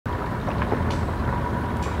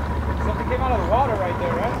out of the water right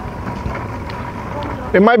there,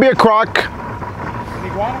 right? It might be a croc.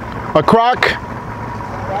 An iguana? A croc.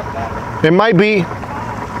 Crocodile? It might be.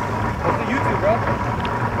 What's the YouTube,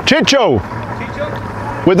 bro? Chit Show. Chit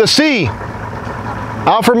Show? With a C.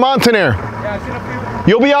 Alfred Montaner. Yeah, I've seen a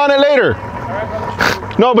few. You'll be on it later. All right,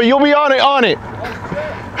 brother. No, but you'll be on it. Oh, shit.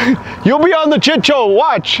 You'll be on the Chit Show.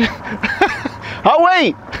 Watch. I'll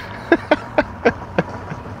wait.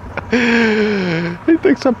 He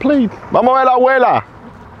thinks I'm playing. Vamos a ver la abuela.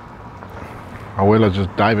 Abuela just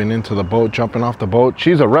diving into the boat, jumping off the boat.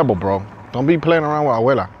 She's a rebel, bro. Don't be playing around with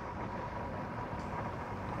abuela.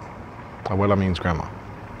 Abuela means grandma.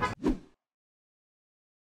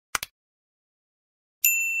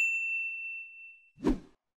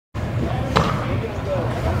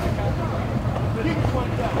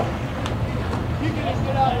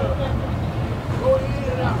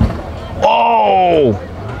 Oh,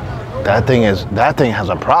 that thing has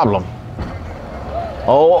a problem.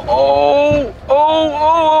 Oh,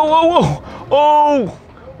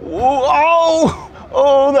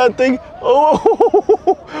 that thing.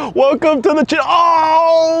 Oh, welcome to the Chit.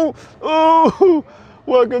 Oh,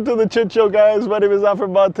 welcome to the Chit Show, guys. My name is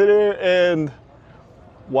Alfred Montaner, and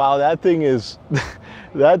wow, that thing is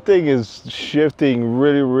shifting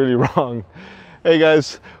really, really wrong. Hey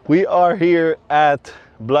guys, we are here at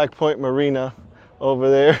Black Point Marina over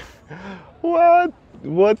there. What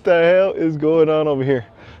the hell is going on over here?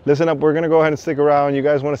 Listen up, we're gonna go ahead and stick around. You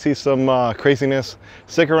guys want to see some craziness?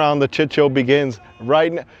 Stick around, the Chit Show begins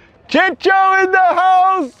right now. Chit Show in the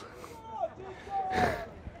house!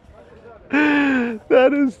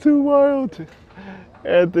 That is too wild.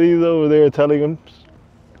 Anthony's over there telling him,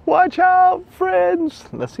 watch out, friends.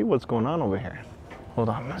 Let's see what's going on over here. Hold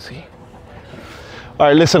on, let's see. All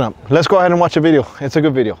right, listen up. Let's go ahead and watch a video. It's a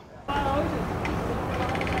good video.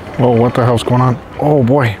 Oh, what the hell's going on? Oh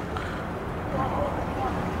boy.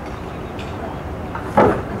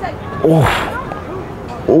 Oh.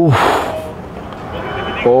 Oh.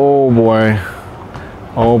 Oh boy.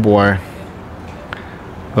 Oh boy.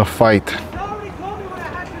 The fight. Somebody told me what I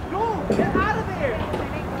had to do. Get out of there.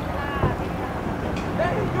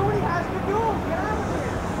 Let him do what he has to do. Get out of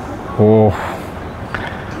there. Oh.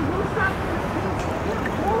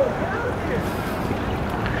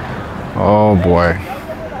 Oh boy.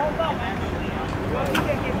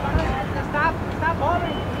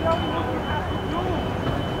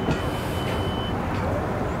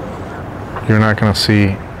 You're not gonna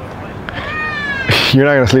see. You're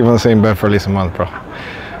not gonna sleep on the same bed for at least a month, bro.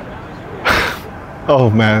 Oh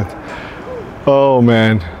man. Oh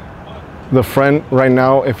man. The friend right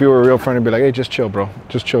now, if you were a real friend, would be like, hey, just chill, bro.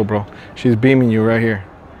 Just chill, bro. She's beaming you right here.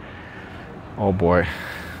 Oh boy.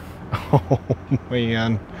 Oh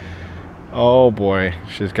man. Oh boy,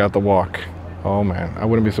 she's got the walk. Oh man, I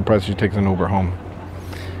wouldn't be surprised if she takes an Uber home.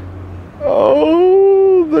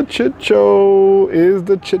 Oh, the Chit Show is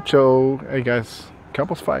the Chit Show. Hey guys,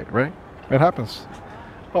 couples fight, right? It happens.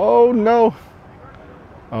 Oh no.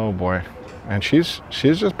 Oh boy, and she's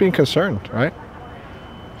just being concerned, right?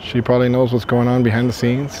 She probably knows what's going on behind the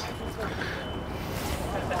scenes.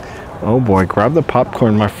 Oh boy, grab the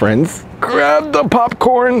popcorn, my friends. Grab the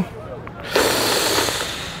popcorn.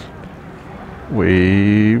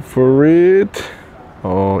 Wait for it.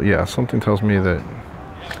 Oh yeah, something tells me that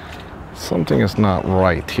something is not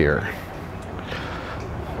right here.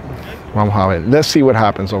 Let's see what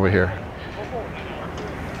happens over here.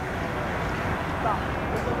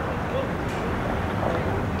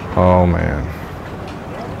 Oh man.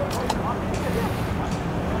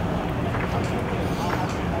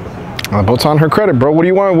 The boat's on her credit, bro. What do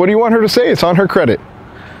you want her to say? It's on her credit.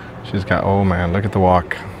 She's got, oh man, look at the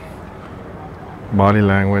walk. Body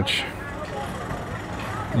language.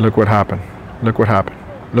 Look what happened. Look what happened.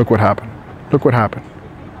 Look what happened. Look what happened.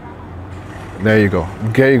 There you go.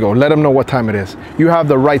 There you go. Let him know what time it is. You have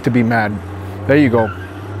the right to be mad. There you go.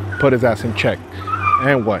 Put his ass in check.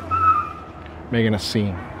 And what? Making a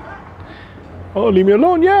scene. Oh, leave me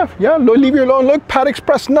alone. Yeah, leave you alone. Look, Pat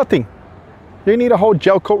Express, nothing. You need a whole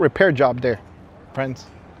gel coat repair job there, friends.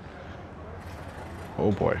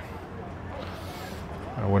 Oh boy.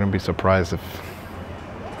 I wouldn't be surprised if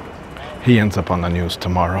he ends up on the news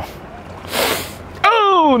tomorrow.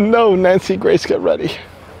 Oh no, Nancy Grace, get ready.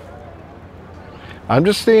 I'm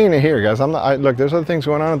just seeing it here, guys. Look, there's other things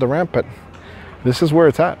going on at the ramp, but this is where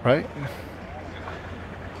it's at, right?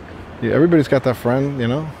 Yeah, everybody's got that friend, you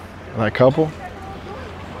know, that couple.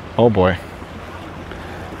 Oh boy.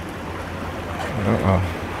 Uh-oh.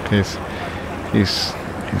 His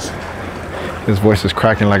voice is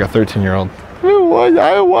cracking like a 13-year-old.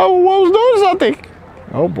 I was doing something.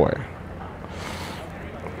 Oh boy.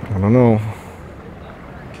 I don't know.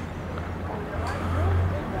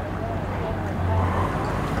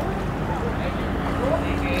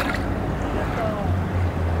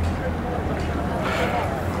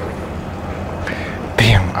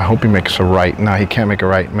 Damn, I hope he makes a right. No, he can't make a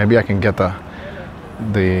right. Maybe I can get the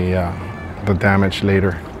damage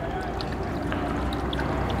later.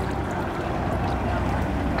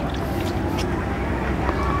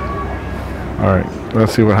 All right,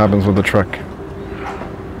 let's see what happens with the truck.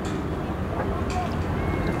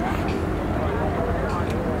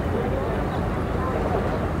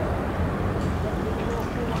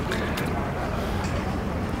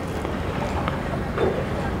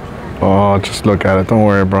 Oh, just look at it. Don't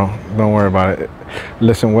worry, bro. Don't worry about it.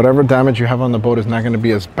 Listen, whatever damage you have on the boat is not going to be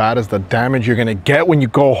as bad as the damage you're going to get when you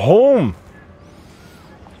go home.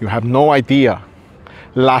 You have no idea.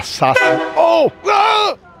 Las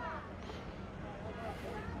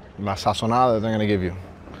sazonadas they're going to give you.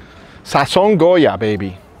 Sazon Goya,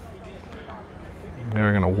 baby.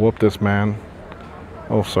 They're going to whoop this man.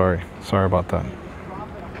 Oh, sorry. Sorry about that.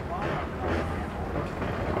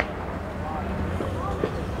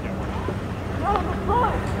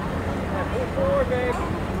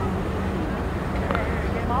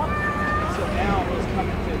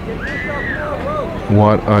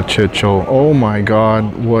 What a chit show. Oh my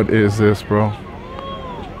God, what is this, bro?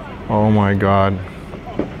 Oh my God.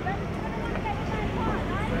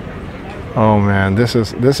 Oh man, this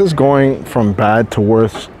is going from bad to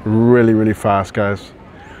worse really, really fast, guys.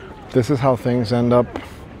 This is how things end up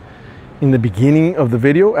in the beginning of the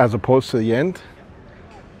video as opposed to the end.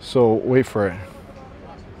 So wait for it.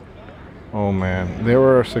 Oh man, they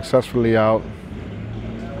were successfully out.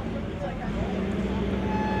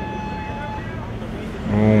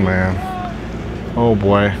 Oh man. Oh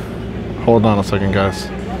boy. Hold on a second, guys.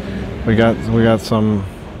 We got some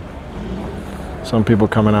people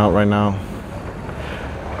coming out right now.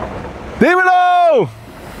 Dímelo!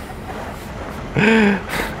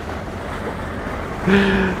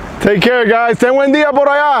 Take care, guys. Ten buen día por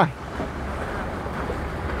allá.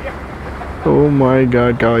 Oh my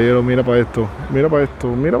God, caballero, mira para esto. Mira para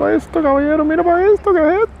esto. Mira para esto, caballero. Mira para esto. ¿Qué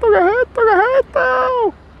es esto? ¿Qué es esto? ¿Qué es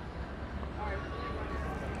esto?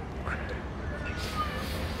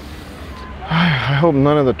 I hope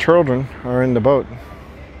none of the children are in the boat.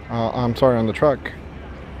 I'm sorry, on the truck.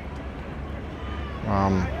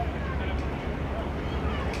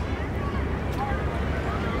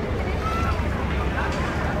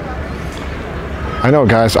 I know,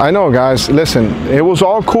 guys. Listen, it was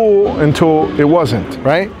all cool until it wasn't,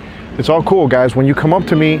 right? It's all cool, guys. When you come up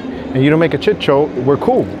to me and you don't make a chit show, we're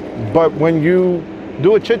cool. But when you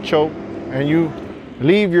do a chit show and you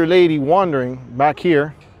leave your lady wandering back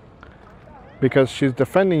here because she's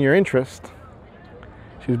defending your interest,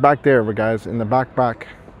 she's back there, guys, in the back.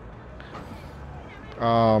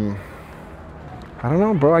 I don't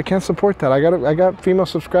know, bro. I can't support that. I got female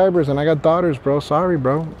subscribers and I got daughters, bro. Sorry,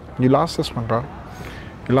 bro. You lost this one, bro.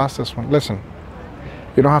 You lost this one. Listen,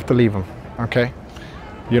 you don't have to leave them, okay?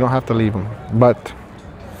 You don't have to leave them, but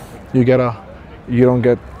you don't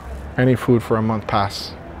get any food for a month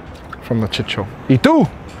pass from the Chit Show. Y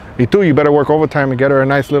tú, you better work overtime and get her a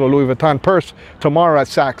nice little Louis Vuitton purse tomorrow at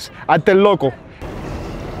Saks. Ate loco.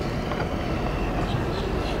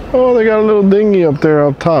 Oh, they got a little dinghy up there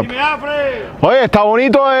up top. Oye, está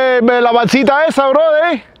bonito la balsita esa, bro,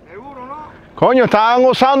 eh. Seguro, ¿no? Coño, estaban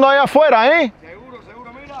gozando allá afuera, eh. Seguro,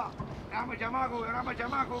 mira. Déjame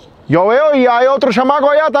chamaco. Yo veo y hay otro chamaco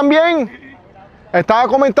allá también. Estaba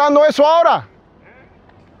comentando eso ahora.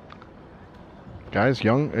 Guys,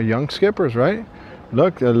 young skippers, right?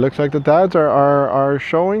 Look, it looks like the dads are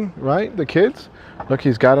showing, right? The kids. Look,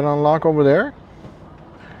 he's got it on lock over there.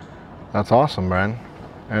 That's awesome, man.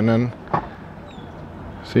 And then,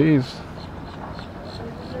 see,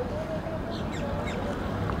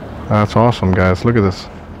 that's awesome, guys. Look at this.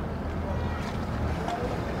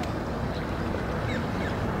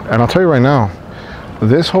 And I'll tell you right now,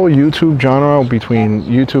 this whole YouTube genre between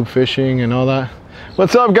YouTube fishing and all that.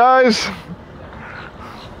 What's up, guys?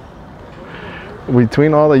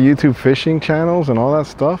 Between all the YouTube fishing channels and all that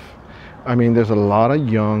stuff, I mean, there's a lot of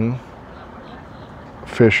young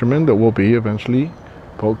fishermen that will be eventually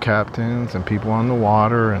boat captains and people on the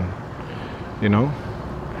water, and you know,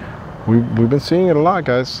 we've been seeing it a lot,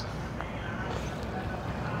 guys.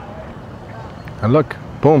 And look,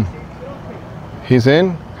 boom, he's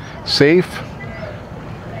in, safe.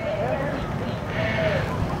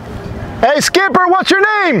 Hey, skipper, what's your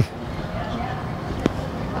name?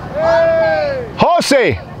 Hey!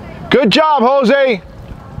 Jose. Good job, Jose.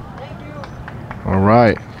 All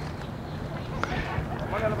right.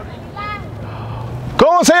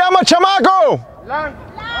 ¿Cómo se llama, chamaco?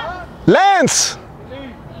 Lance.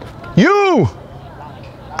 You.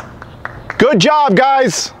 Good job,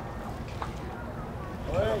 guys.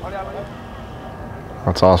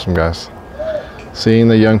 That's awesome, guys. Seeing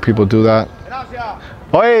the young people do that. Gracias.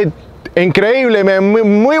 Oye, increíble, man.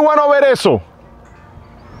 Muy bueno ver eso.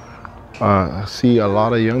 I see a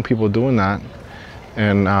lot of young people doing that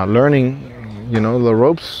and learning, you know, the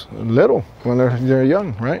ropes little when they're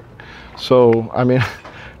young, right? So, I mean,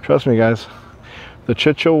 trust me, guys, the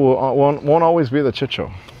Chit Show won't always be the Chit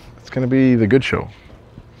Show. It's going to be the good show.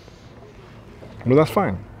 But that's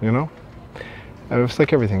fine, you know? It's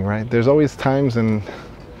like everything, right? There's always times and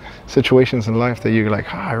situations in life that you're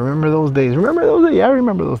like, I remember those days. Remember those days? Yeah, I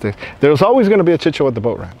remember those days. There's always going to be a Chit Show at the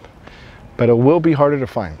boat ramp, but it will be harder to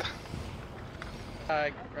find.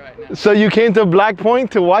 Right now. So you came to Black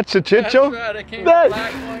Point to watch the Chit Show? That's right, I came to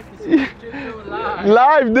Black Point to see the Chit Show live.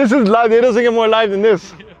 Live, this is live. It doesn't get more live than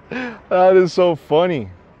this. That is so funny.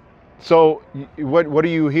 So what are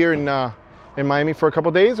you here in Miami for a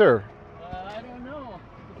couple days, or? I don't know.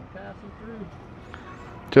 Just passing through.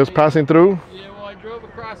 Just passing through? Yeah, well, I drove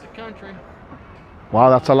across the country. Wow,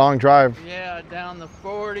 that's a long drive. Yeah, down the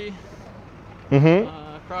 40.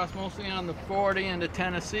 Across mostly on the 40 into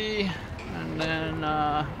Tennessee, and then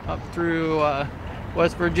up through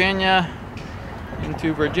West Virginia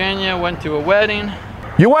into Virginia. Went to a wedding.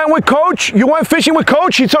 You went with Coach? You went fishing with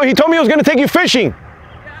Coach? He told me he was going to take you fishing.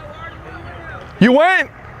 You went?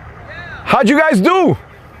 How'd you guys do?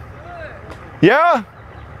 Yeah?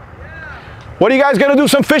 What are you guys going to do,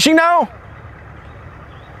 some fishing now?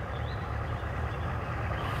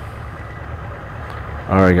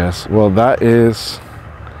 All right, guys. Well, that is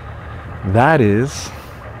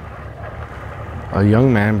a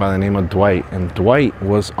young man by the name of Dwight. And Dwight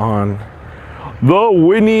was on the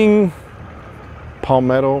winning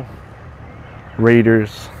Palmetto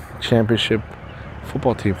Raiders championship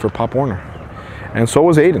football team for Pop Warner. And so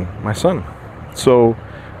was Aiden, my son. So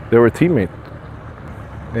they were teammates.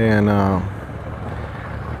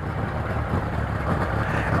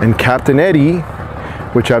 And Captain Eddie,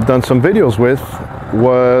 which I've done some videos with,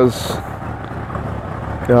 was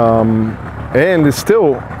and is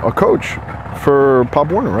still a coach for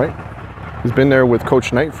Pop Warner, right? He's been there with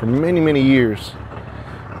Coach Knight for many years,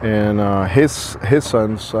 and his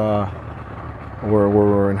sons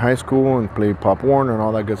were in high school and played Pop Warner and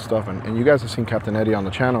all that good stuff. And you guys have seen Captain Eddie on the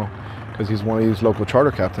channel because he's one of these local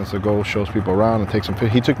charter captains that goes, shows people around and takes them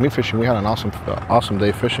fish. He took me fishing. We had an awesome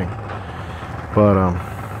day fishing. But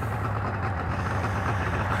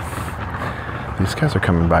these guys are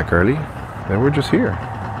coming back early. They were just here.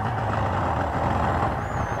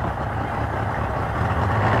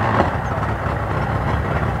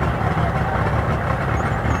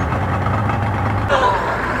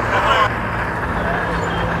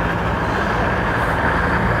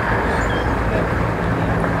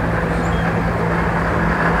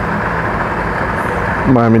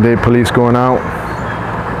 Miami-Dade police going out.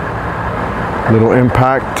 Little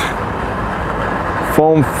impact.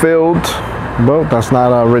 Foam-filled boat. That's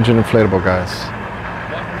not a rigid inflatable, guys.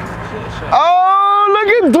 Oh, look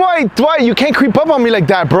at Dwight. Dwight, you can't creep up on me like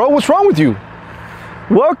that, bro. What's wrong with you?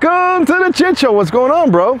 Welcome to the Chit Show. What's going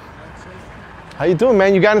on, bro? How you doing,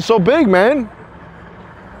 man? You gotten so big, man.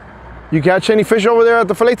 You catch any fish over there at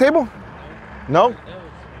the fillet table? No?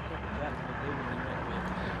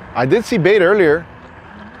 I did see bait earlier.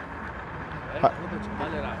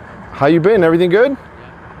 How you been? Everything good?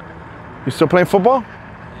 Yeah. You still playing football?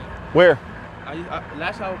 Yeah. Where?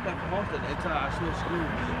 Last time I was playing for Montaner, I switched schools.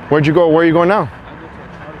 Where'd you go? Where are you going now? I go to a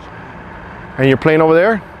charter school. And you're playing over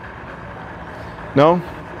there? No?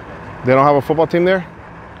 They don't have a football team there?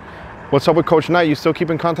 What's up with Coach Knight? You still keep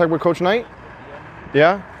in contact with Coach Knight?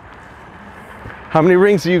 Yeah? How many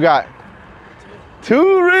rings do you got?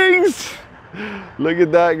 2 rings! Look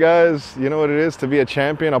at that, guys. You know what it is to be a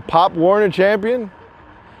champion, a Pop Warner champion?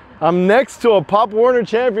 I'm next to a Pop Warner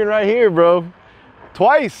champion right here, bro.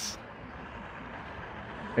 Twice.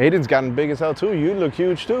 Aiden's gotten big as hell too. You look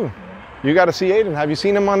huge too. You got to see Aiden. Have you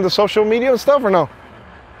seen him on the social media and stuff or no?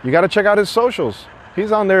 You got to check out his socials.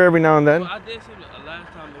 He's on there every now and then. Well, I did see him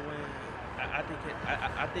last time when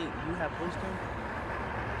I think you have posted him.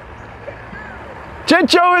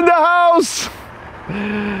 Chit Show in the house.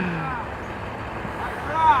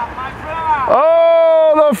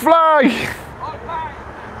 Oh, the flag.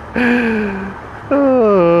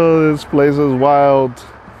 Oh, this place is wild.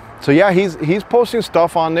 So yeah, he's posting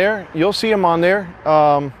stuff on there. You'll see him on there.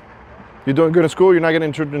 You're doing good in school. You're not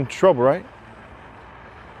getting in trouble, right?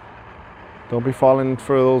 Don't be falling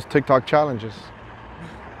for those TikTok challenges.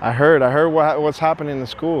 I heard what's happening in the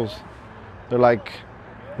schools. They're like,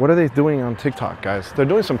 what are they doing on TikTok, guys? They're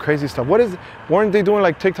doing some crazy stuff. Weren't they doing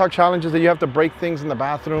like TikTok challenges that you have to break things in the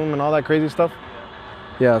bathroom and all that crazy stuff?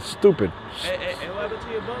 Yeah, stupid. Hey, what happened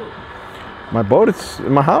to your boat? My boat, it's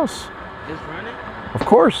in my house. It's running? Of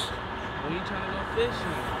course. When you trying to go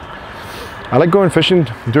fishing? I like going fishing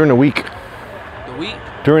during the week. The week?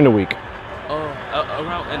 During the week. Oh,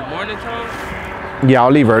 around in the morning time? Yeah,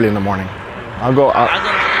 I'll leave early in the morning. I'll go. I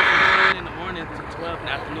go to school from 9 in the morning to 12 in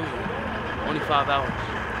the afternoon. Only 5 hours.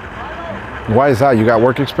 Why is that? You got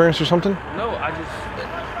work experience or something? No,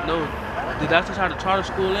 no. That's just how the charter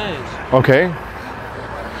school is. Okay.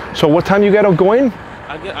 So what time you gotta go in?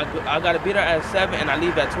 I gotta be there at 7 and I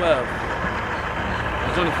leave at 12.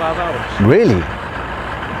 It's only 5 hours. Really?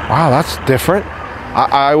 Wow, that's different.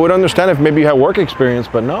 I would understand if maybe you had work experience,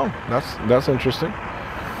 but no, that's interesting.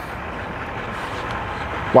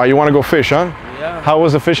 Wow, you want to go fish, huh? Yeah. How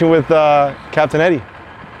was the fishing with Captain Eddie? Yeah,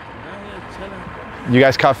 chilling. You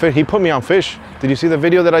guys caught fish? He put me on fish. Did you see the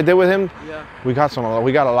video that I did with him? Yeah. We got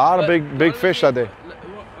a lot of big fish that day. We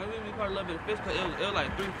caught a little bit of fish because it was like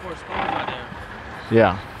 3-4 stones out there.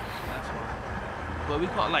 Yeah. That's why. But we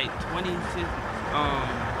caught like 26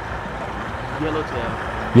 yellowtail.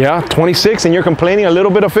 Yeah, 26, and you're complaining a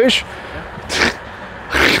little bit of fish?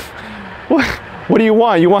 What do you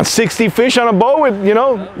want? You want 60 fish on a boat with, you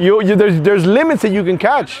know, there's limits that you can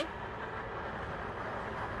catch.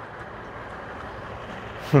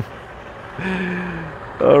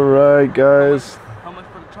 All right, guys. How much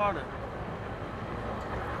for the charter?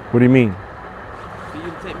 What do you mean? For you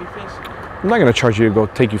to take me fishing? I'm not gonna charge you to go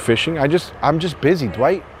take you fishing. I'm just busy,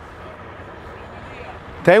 Dwight.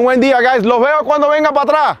 Ten buen día, guys. Los veo cuando venga para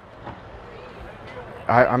atrás.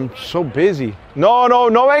 I'm so busy. No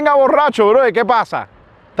venga borracho, bro. ¿Qué pasa?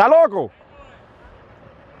 ¿Está loco?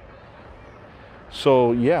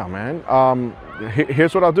 So yeah, man.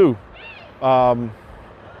 Here's what I'll do.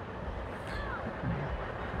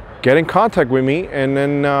 Get in contact with me, and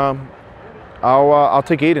then I'll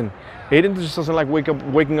take Aiden. Aiden just doesn't like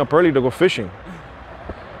waking up early to go fishing.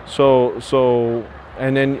 So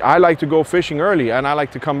and then I like to go fishing early, and I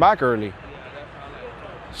like to come back early.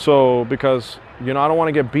 So because you know I don't want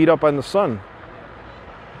to get beat up in the sun.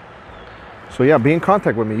 So yeah, be in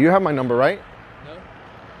contact with me. You have my number, right? No.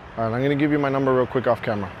 All right, I'm gonna give you my number real quick off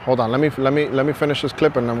camera. Hold on, let me finish this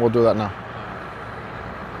clip, and then we'll do that now.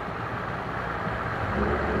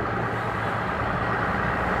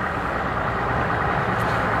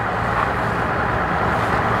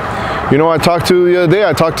 You know, I talked to the other day.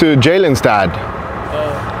 I talked to Jalen's dad.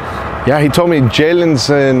 Yeah, he told me Jalen's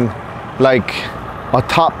in like a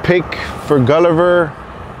top pick for Gulliver.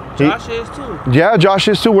 Josh is too. Yeah, Josh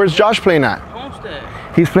is too. Where's Josh playing at? Homestead.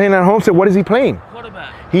 He's playing at Homestead. What is he playing?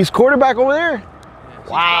 Quarterback. He's quarterback over there.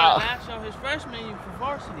 Yeah, Wow. Last year, his freshman year for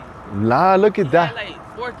varsity. La, look at He that. had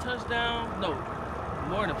like 4 touchdowns. No,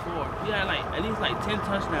 more than 4. He had like at least like 10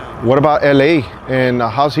 touchdowns. What about LA? And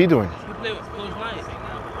how's he doing? He played with Coach Knight.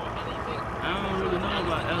 I don't really know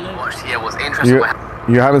about LA. Yeah, was interesting.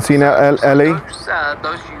 You haven't seen LA?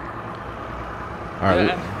 Those you. All right.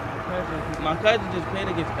 Yeah, my cousin just played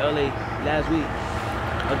against LA last week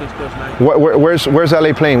against Coach Knight. Where's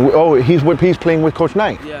LA playing? Oh, he's playing with Coach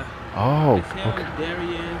Knight. Yeah. Oh, It's him, okay.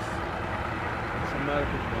 Darius, some other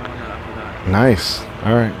people. I forgot. Nice.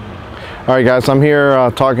 All right, guys. I'm here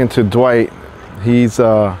talking to Dwight. He used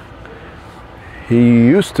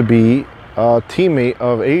to be a teammate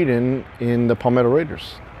of Aiden in the Palmetto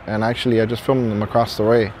Raiders, and actually, I just filmed him across the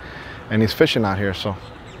way, and he's fishing out here. So.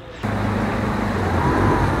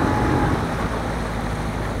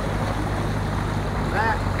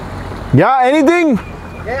 Yeah, anything?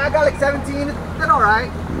 Yeah, I got like 17. It's all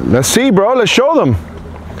right. Let's see, bro. Let's show them.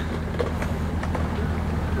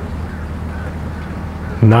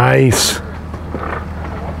 Nice.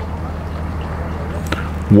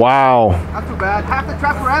 Wow. Not too bad. Half the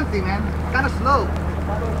traps were empty, man. Kind of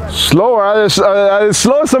slow. Slower.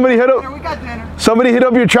 Slow. Somebody hit Here, up. we got dinner. Somebody hit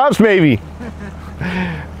up your traps, maybe.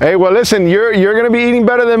 Hey, well, listen. You're gonna be eating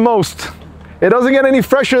better than most. It doesn't get any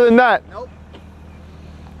fresher than that. Nope.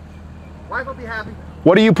 Wife will be happy.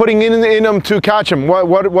 What are you putting in them to catch them?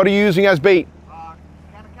 What are you using as bait?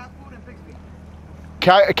 Can of cat food and pig's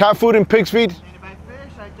feed. Cat food and pig's feed? And if I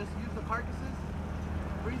fish, I just use the carcasses,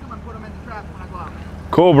 freeze them, and put them in the trap when I go out.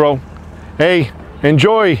 Cool, bro. Hey,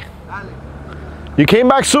 enjoy. Dale. You came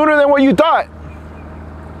back sooner than what you thought.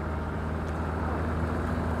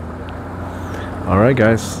 All right,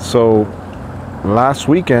 guys. So last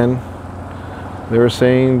weekend, they were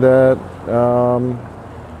saying that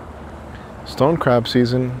stone crab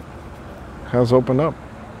season has opened up.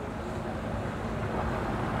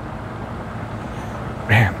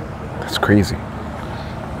 Man, that's crazy.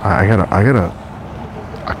 I gotta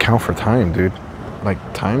account for time, dude. Like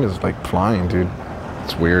time is like flying, dude.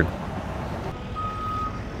 It's weird.